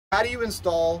How do you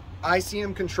install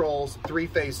ICM Control's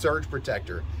three-phase surge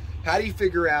protector? How do you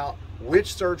figure out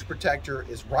which surge protector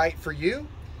is right for you?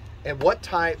 And what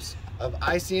types of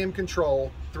ICM Control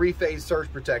three-phase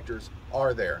surge protectors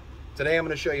are there? Today I'm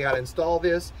going to show you how to install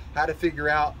this, how to figure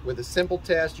out with a simple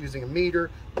test using a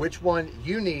meter which one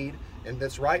you need and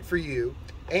that's right for you,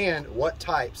 and what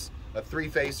types of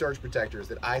three-phase surge protectors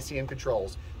that ICM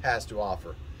Controls has to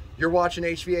offer. You're watching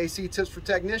HVAC Tips for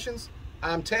Technicians.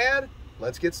 I'm Tad.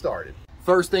 Let's get started.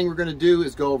 First thing we're going to do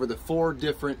is go over the 4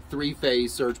 different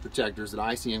three-phase surge protectors that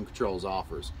ICM Controls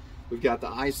offers. We've got the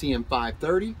ICM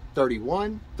 530,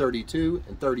 31, 32,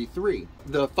 and 33.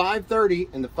 The 530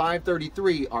 and the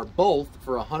 533 are both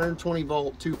for 120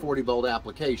 volt, 240 volt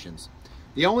applications.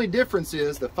 The only difference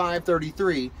is the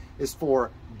 533 is for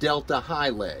delta high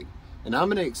leg. And I'm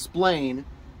going to explain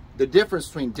the difference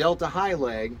between delta high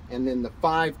leg and then the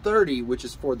 530, which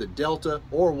is for the delta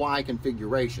or Y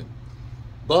configuration.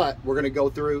 But we're going to go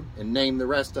through and name the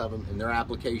rest of them in their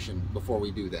application before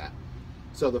we do that.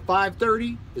 So the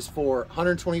 530 is for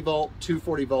 120 volt,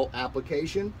 240 volt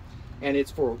application, and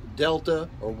it's for delta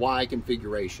or Y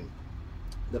configuration.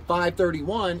 The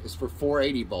 531 is for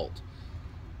 480 volt.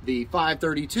 The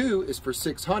 532 is for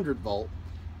 600 volt,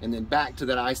 and then back to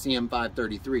that ICM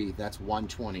 533, that's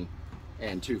 120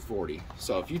 and 240.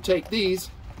 So if you take these,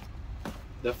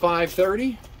 the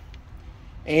 530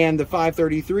 and the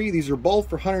 533, these are both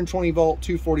for 120 volt,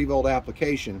 240 volt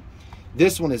application.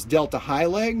 This one is delta high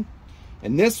leg,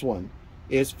 and this one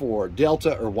is for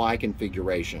delta or Y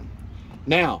configuration.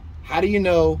 Now, how do you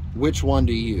know which one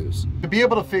to use? To be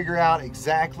able to figure out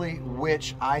exactly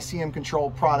which ICM Control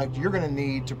product you're going to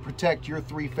need to protect your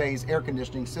three-phase air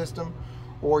conditioning system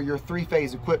or your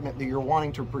three-phase equipment that you're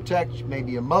wanting to protect,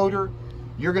 maybe a motor,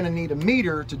 you're going to need a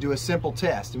meter to do a simple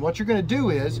test. And what you're going to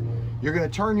do is you're going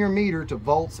to turn your meter to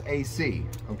volts AC,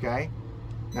 okay?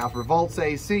 Now for volts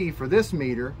AC, for this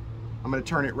meter, I'm going to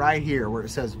turn it right here where it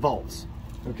says volts,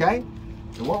 okay?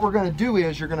 And what we're going to do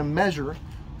is you're going to measure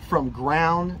from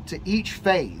ground to each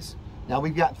phase. Now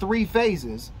we've got 3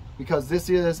 phases because this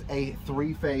is a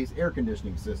 3-phase air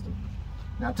conditioning system.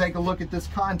 Now take a look at this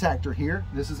contactor here.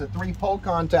 This is a 3-pole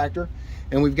contactor,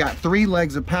 and we've got 3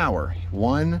 legs of power.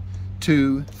 1,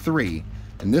 2, 3.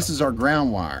 And this is our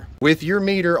ground wire. With your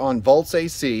meter on volts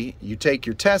AC, you take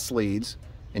your test leads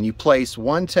and you place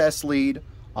one test lead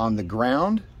on the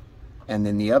ground and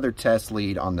then the other test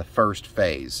lead on the first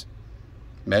phase.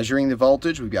 Measuring the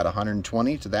voltage, we've got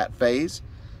 120 to that phase.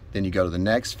 Then you go to the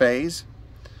next phase,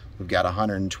 we've got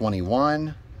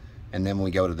 121. And then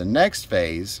we go to the next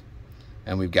phase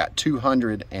and we've got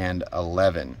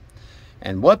 211.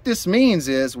 And what this means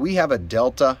is we have a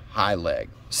delta high leg.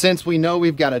 Since we know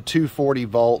we've got a 240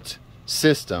 volt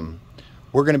system,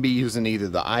 we're going to be using either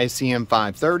the ICM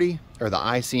 530 or the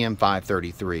ICM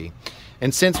 533.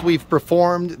 And since we've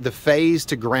performed the phase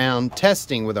to ground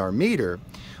testing with our meter,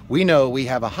 we know we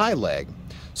have a high leg.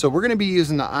 So we're going to be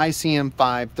using the ICM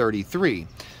 533.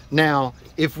 Now,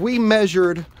 if we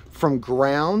measured from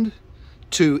ground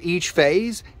to each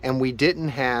phase and we didn't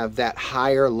have that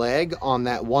higher leg on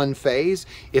that one phase,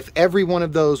 if every one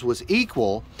of those was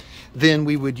equal, then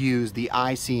we would use the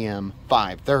ICM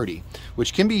 530,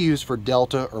 which can be used for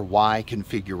delta or Y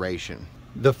configuration.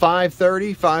 The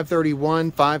 530,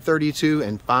 531, 532,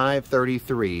 and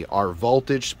 533 are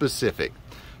voltage specific.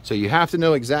 So you have to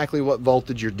know exactly what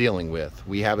voltage you're dealing with.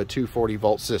 We have a 240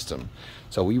 volt system.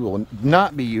 So we will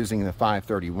not be using the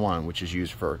 531, which is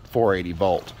used for 480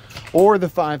 volt, or the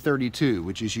 532,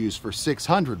 which is used for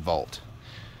 600 volt.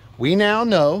 We now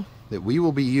know that we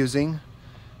will be using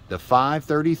the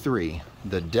 533,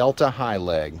 the delta high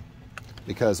leg,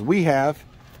 because we have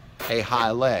a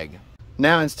high leg.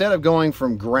 Now, instead of going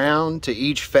from ground to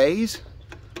each phase,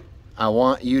 I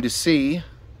want you to see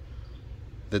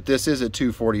that this is a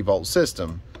 240 volt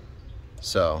system.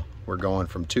 So we're going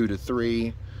from 2 to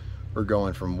 3, we're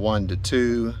going from 1 to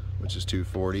 2, which is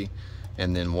 240,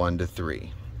 and then 1 to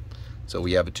 3. So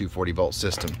we have a 240 volt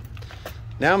system.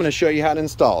 Now I'm going to show you how to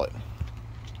install it.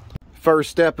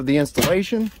 First step of the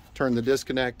installation, turn the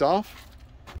disconnect off.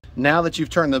 Now that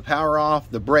you've turned the power off,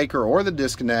 the breaker, or the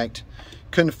disconnect,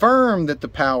 confirm that the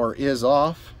power is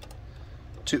off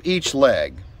to each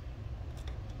leg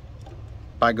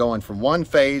by going from one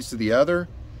phase to the other,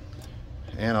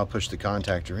 and I'll push the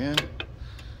contactor in.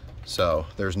 So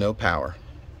there's no power.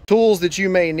 Tools that you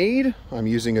may need: I'm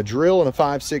using a drill and a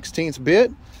 5/16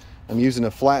 bit. I'm using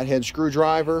a flathead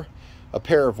screwdriver, a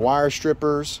pair of wire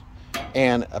strippers,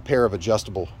 and a pair of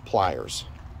adjustable pliers.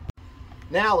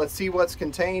 Now let's see what's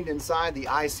contained inside the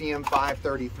ICM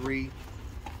 533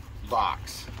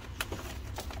 box.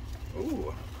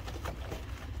 Ooh.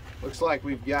 Looks like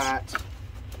we've got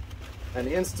an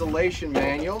installation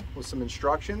manual with some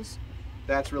instructions.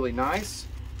 That's really nice.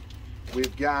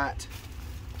 We've got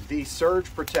the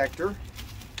surge protector.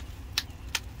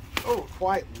 Oh,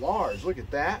 quite large. Look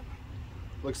at that.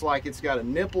 Looks like it's got a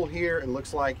nipple here. It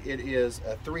looks like it is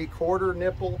a 3/4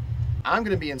 nipple. I'm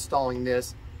going to be installing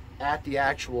this at the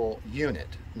actual unit,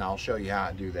 and I'll show you how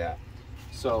I do that.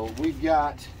 So we've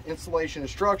got installation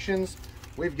instructions.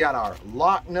 We've got our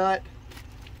lock nut.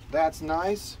 That's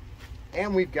nice.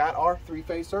 And we've got our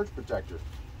 3-phase surge protector.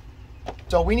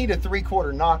 So we need a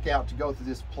 3/4 knockout to go through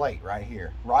this plate right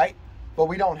here, right? But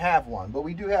we don't have one, but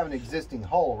we do have an existing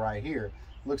hole right here.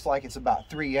 Looks like it's about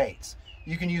 3/8.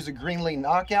 You can use a Greenlee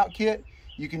knockout kit.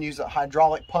 You can use a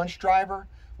hydraulic punch driver,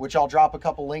 which I'll drop a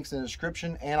couple links in the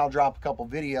description, and I'll drop a couple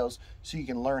videos so you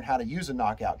can learn how to use a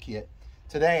knockout kit.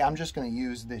 Today, I'm just going to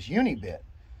use this uni bit,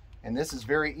 and this is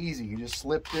very easy. You just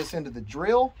slip this into the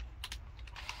drill,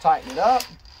 tighten it up,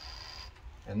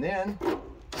 and then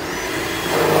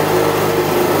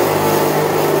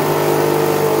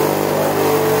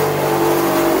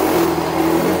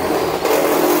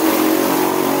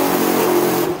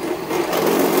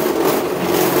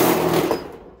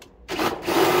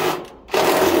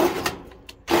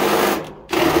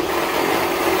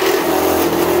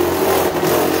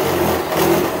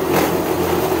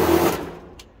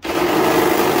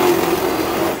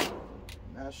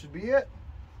should be it.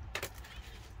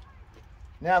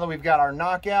 Now that we've got our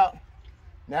knockout,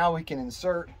 now we can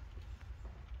insert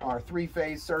our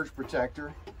 3-phase surge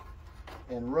protector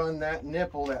and run that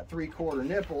nipple, that 3/4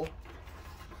 nipple,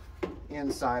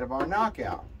 inside of our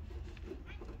knockout.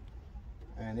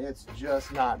 And it's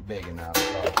just not big enough,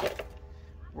 so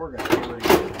we're going to get rid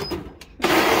of it.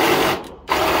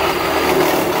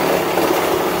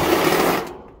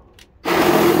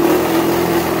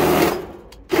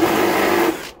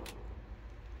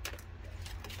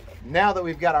 Now that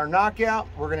we've got our knockout,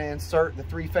 we're going to insert the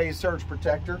 3-phase surge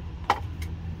protector.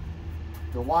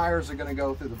 The wires are going to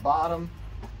go through the bottom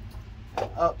and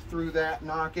up through that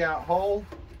knockout hole.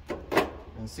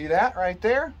 And see that right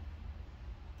there?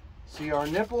 See our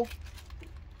nipple?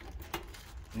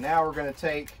 Now we're going to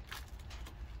take,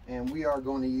 and we are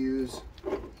going to use,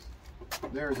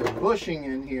 there's a bushing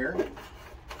in here,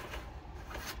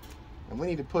 and we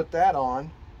need to put that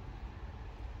on.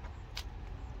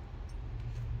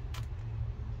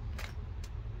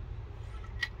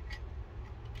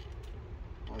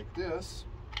 Like this.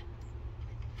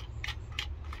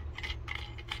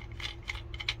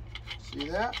 See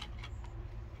that?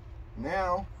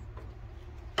 Now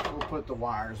we'll put the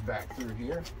wires back through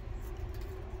here.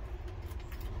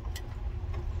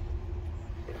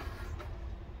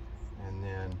 And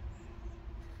then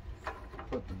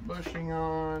put the bushing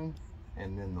on,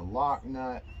 and then the lock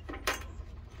nut.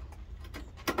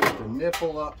 Put the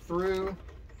nipple up through.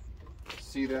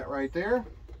 See that right there?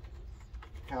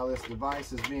 How this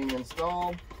device is being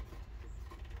installed.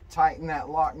 Tighten that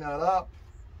lock nut up.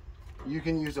 You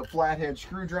can use a flathead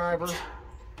screwdriver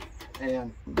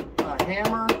and a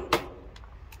hammer.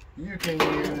 You can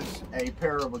use a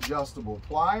pair of adjustable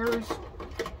pliers.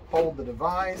 Hold the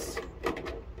device.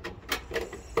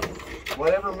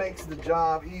 Whatever makes the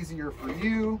job easier for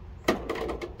you.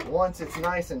 Once it's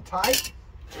nice and tight,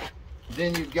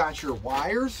 then you've got your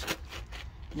wires.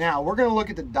 Now we're going to look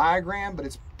at the diagram, but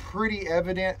it's pretty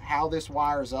evident how this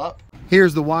wires up.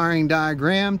 Here's the wiring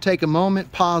diagram. Take a moment,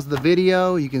 pause the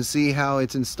video. You can see how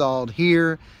it's installed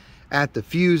here at the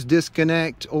fuse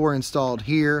disconnect or installed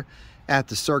here at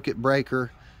the circuit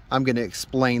breaker. I'm going to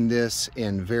explain this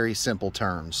in very simple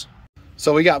terms.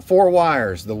 So we got 4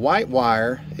 wires. The white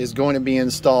wire is going to be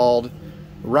installed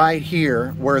right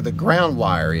here where the ground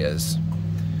wire is.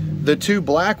 The 2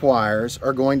 black wires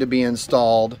are going to be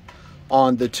installed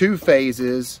on the 2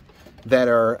 phases that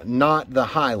are not the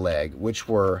high leg, which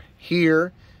were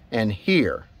here and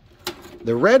here.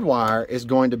 The red wire is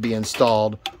going to be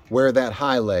installed where that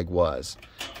high leg was.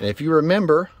 And if you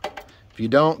remember, if you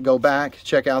don't, go back,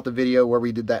 check out the video where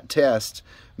we did that test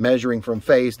measuring from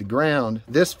phase to ground.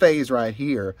 This phase right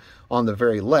here on the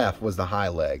very left was the high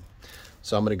leg.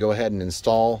 So I'm going to go ahead and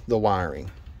install the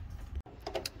wiring.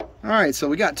 All right, so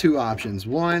we got 2 options.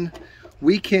 One,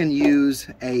 we can use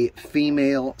a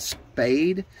female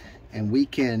spade, and we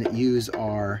can use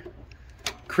our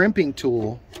crimping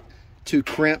tool to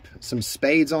crimp some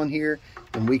spades on here,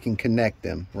 and we can connect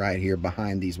them right here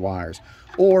behind these wires.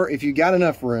 Or if you got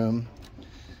enough room,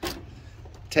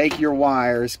 take your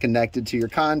wires connected to your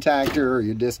contactor or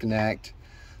your disconnect,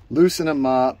 loosen them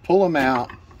up, pull them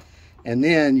out, and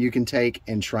then you can take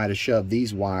and try to shove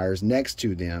these wires next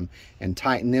to them and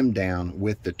tighten them down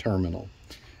with the terminal.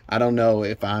 I don't know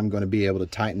if I'm going to be able to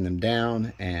tighten them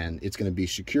down and it's going to be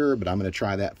secure, but I'm going to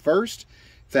try that first.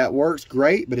 If that works,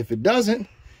 great. But if it doesn't,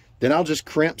 then I'll just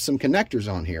crimp some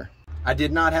connectors on here. I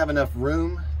did not have enough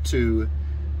room to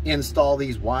install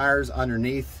these wires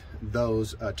underneath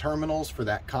those terminals for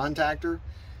that contactor.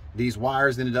 These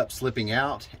wires ended up slipping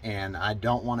out and I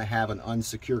don't want to have an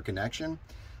unsecure connection.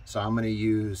 So I'm going to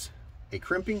use a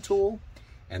crimping tool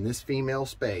and this female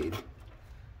spade,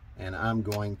 and I'm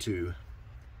going to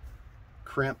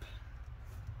crimp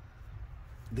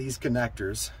these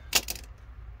connectors.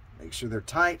 Make sure they're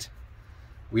tight.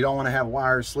 We don't want to have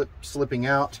wires slipping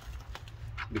out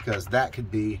because that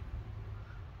could be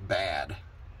bad.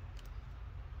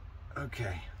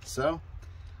 Okay, so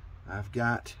I've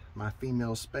got my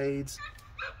female spades.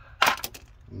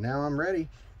 Now I'm ready.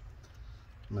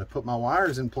 I'm going to put my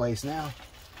wires in place now.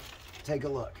 Take a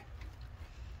look.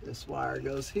 This wire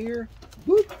goes here.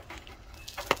 Whoop.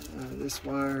 This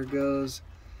wire goes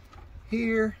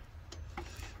here.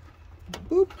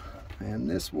 Boop. And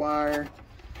this wire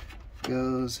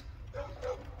goes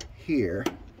here.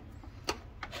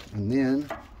 And then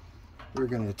we're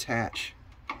going to attach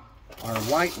our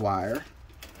white wire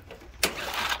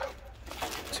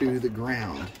to the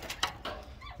ground.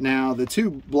 Now the two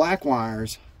black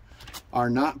wires are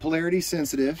not polarity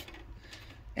sensitive,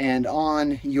 and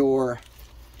on your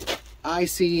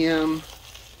ICM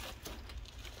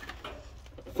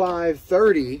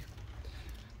 530,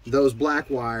 those black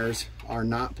wires are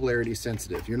not polarity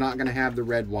sensitive. You're not going to have the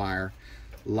red wire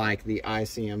like the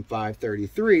ICM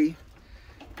 533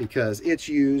 because it's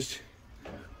used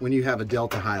when you have a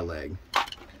delta high leg.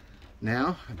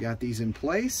 Now I've got these in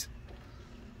place.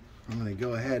 I'm going to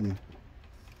go ahead and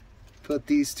put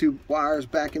these two wires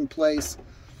back in place.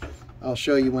 I'll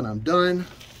show you when I'm done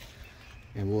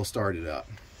and we'll start it up.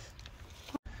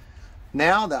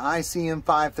 Now the ICM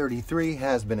 533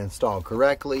 has been installed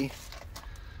correctly.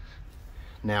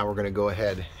 Now we're going to go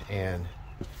ahead and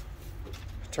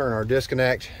turn our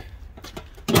disconnect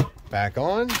back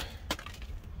on.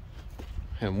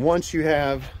 And once you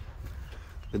have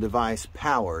the device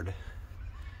powered,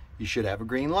 you should have a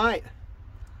green light.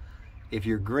 If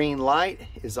your green light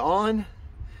is on,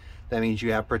 that means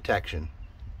you have protection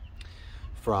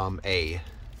from a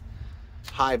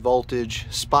high voltage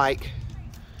spike,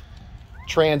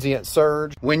 transient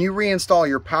surge. When you reinstall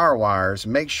your power wires,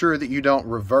 make sure that you don't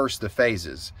reverse the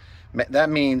phases. That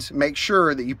means make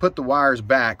sure that you put the wires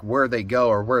back where they go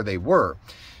or where they were.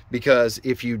 Because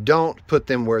if you don't put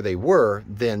them where they were,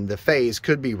 then the phase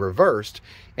could be reversed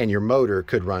and your motor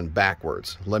could run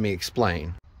backwards. Let me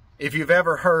explain. If you've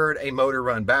ever heard a motor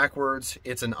run backwards,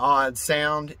 it's an odd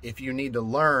sound. If you need to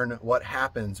learn what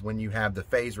happens when you have the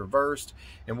phase reversed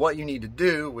and what you need to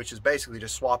do, which is basically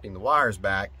just swapping the wires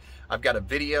back, I've got a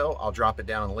video. I'll drop it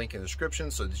down in the link in the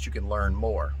description so that you can learn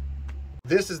more.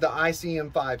 This is the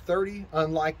ICM 530.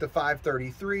 Unlike the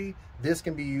 533, this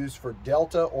can be used for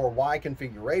delta or Y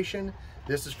configuration.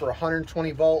 This is for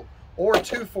 120 volt or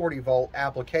 240 volt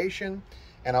application.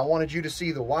 And I wanted you to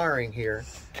see the wiring here.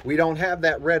 We don't have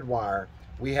that red wire.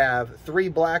 We have 3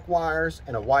 black wires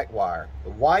and a white wire. The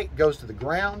white goes to the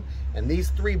ground, and these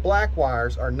 3 black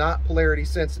wires are not polarity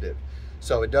sensitive.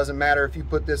 So it doesn't matter if you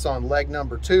put this on leg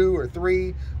number 2 or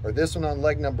 3, or this one on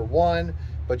leg number 1,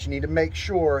 but you need to make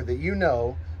sure that you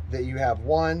know that you have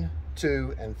 1,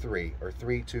 2, and 3, or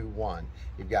 3, 2, 1.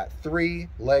 You've got 3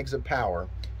 legs of power,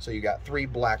 so you got 3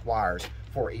 black wires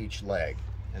for each leg.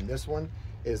 And this one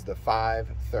is the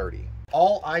 530.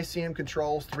 All ICM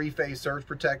controls 3-phase surge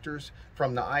protectors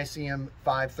from the ICM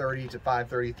 530 to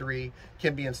 533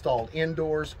 can be installed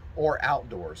indoors or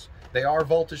outdoors. They are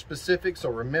voltage specific, so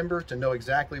remember to know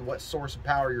exactly what source of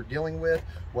power you're dealing with,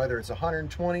 whether it's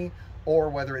 120 or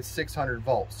whether it's 600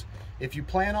 volts. If you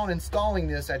plan on installing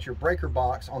this at your breaker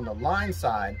box on the line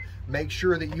side, make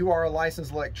sure that you are a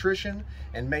licensed electrician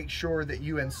and make sure that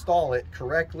you install it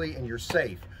correctly and you're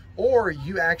safe. Or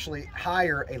you actually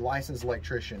hire a licensed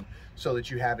electrician so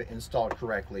that you have it installed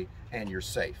correctly and you're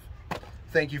safe.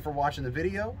 Thank you for watching the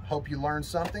video. Hope you learned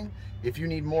something. If you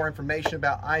need more information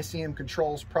about ICM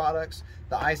Controls products,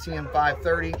 the ICM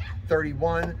 530,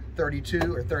 31,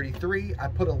 32, or 33, I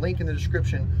put a link in the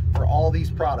description for all these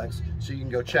products so you can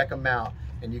go check them out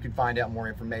and you can find out more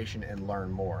information and learn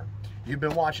more. You've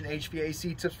been watching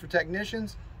HVAC Tips for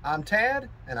Technicians. I'm Tad,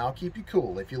 and I'll keep you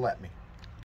cool if you let me.